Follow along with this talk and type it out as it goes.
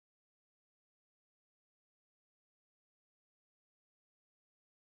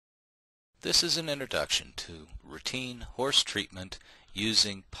This is an introduction to routine horse treatment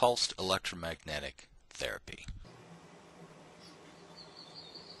using pulsed electromagnetic therapy.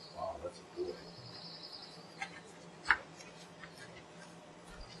 Wow, that's a boy.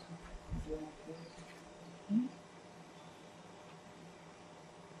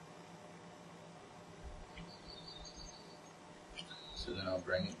 So then I'll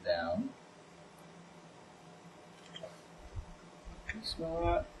bring it down. Can you smell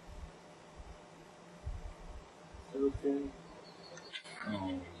that? Okay.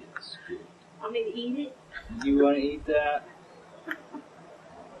 Oh, yes, good. Want me to eat it? You want to eat that?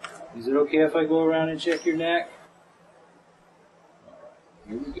 Is it okay if I go around and check your neck? Alright,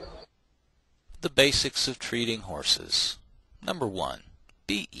 here we go. The basics of treating horses. Number 1,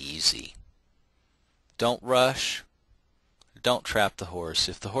 be easy. Don't rush. Don't trap the horse.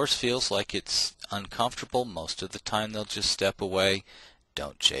 If the horse feels like it's uncomfortable, most of the time they'll just step away.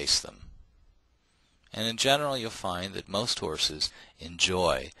 Don't chase them. And in general, you'll find that most horses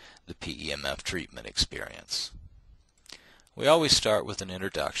enjoy the PEMF treatment experience. We always start with an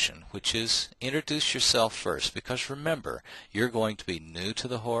introduction, which is introduce yourself first, because remember, you're going to be new to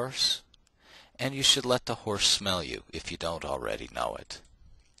the horse, and you should let the horse smell you if you don't already know it.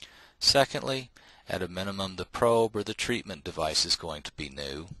 Secondly, at a minimum, the probe or the treatment device is going to be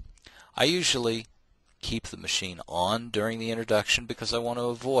new. I usually keep the machine on during the introduction because I want to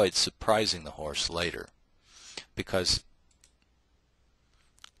avoid surprising the horse later.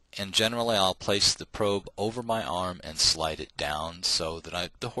 And generally I'll place the probe over my arm and slide it down so that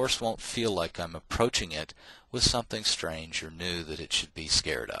the horse won't feel like I'm approaching it with something strange or new that it should be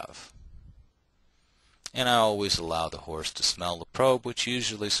scared of. And I always allow the horse to smell the probe, which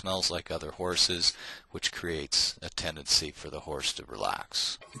usually smells like other horses, which creates a tendency for the horse to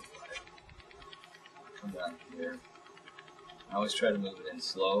relax. Come down here. I always try to move it in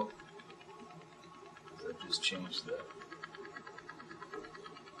slow. So I just changed the.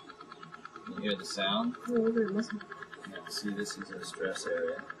 You hear the sound? Yeah, see, this is a stress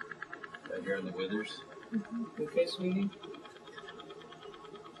area. Right here in the withers. Mm-hmm. Okay, sweetie?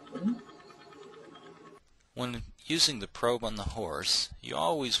 Mm-hmm. When using the probe on the horse, you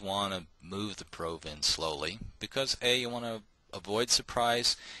always want to move the probe in slowly because A, you want to avoid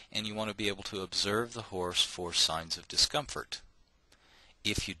surprise, and you want to be able to observe the horse for signs of discomfort.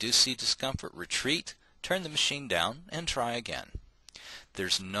 If you do see discomfort, retreat, turn the machine down, and try again.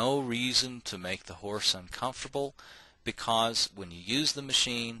 There's no reason to make the horse uncomfortable because when you use the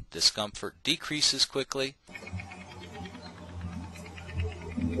machine, discomfort decreases quickly.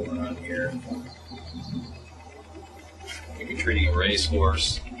 Going on here. If you're treating a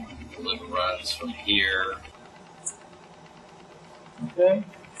racehorse, the limb runs from here. Okay.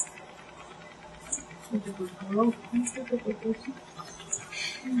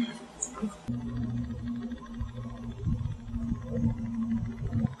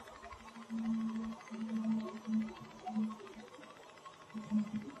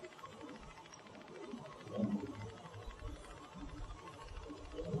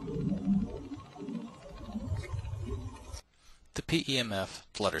 The PEMF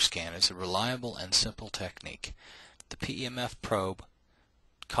Flutter Scan is a reliable and simple technique. The PEMF probe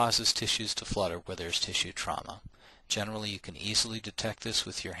causes tissues to flutter where there's tissue trauma. Generally, you can easily detect this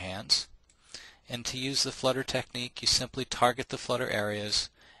with your hands. And to use the flutter technique, you simply target the flutter areas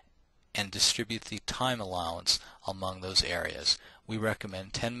and distribute the time allowance among those areas. We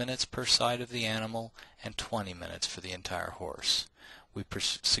recommend 10 minutes per side of the animal and 20 minutes for the entire horse. We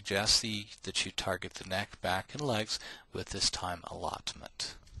suggest that you target the neck, back, and legs with this time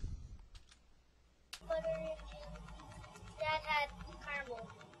allotment. Dad had caramel.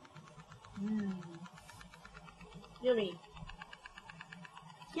 Yummy.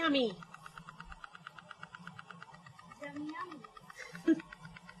 Yummy. Yummy, yummy.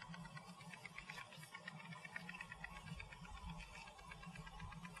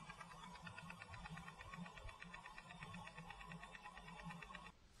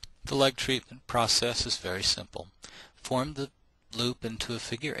 The leg treatment process is very simple. Form the loop into a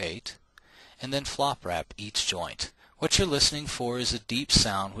figure 8 and then flop wrap each joint. What you're listening for is a deep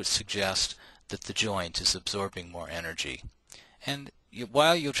sound which suggests that the joint is absorbing more energy. And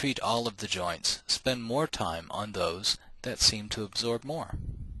while you'll treat all of the joints, spend more time on those that seem to absorb more.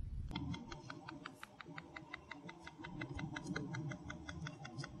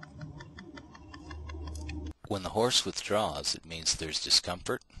 When the horse withdraws, it means there's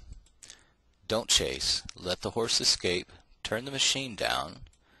discomfort. Don't chase. Let the horse escape, turn the machine down,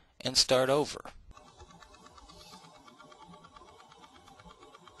 and start over.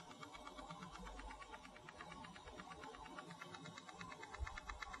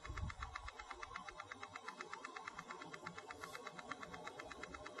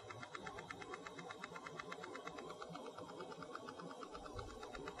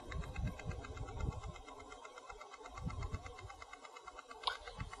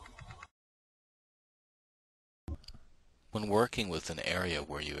 When working with an area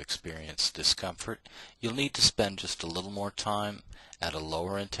where you experience discomfort, you'll need to spend just a little more time at a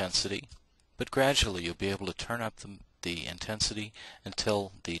lower intensity, but gradually you'll be able to turn up the intensity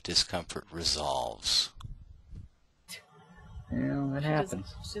until the discomfort resolves. Yeah, that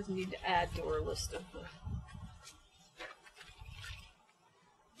happens. She doesn't need to add to her list of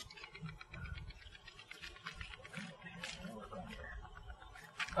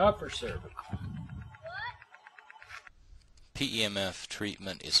Upper cervical. PEMF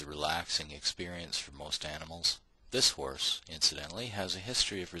treatment is a relaxing experience for most animals. This horse, incidentally, has a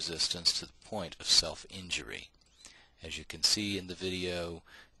history of resistance to the point of self-injury. As you can see in the video,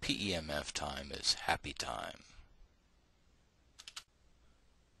 PEMF time is happy time.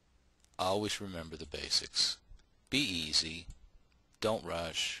 Always remember the basics. Be easy, don't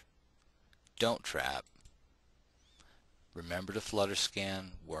rush, don't trap. Remember to flutter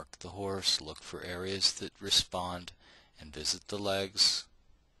scan, work the horse, look for areas that respond, and visit the legs.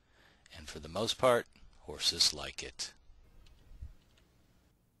 And for the most part, horses like it.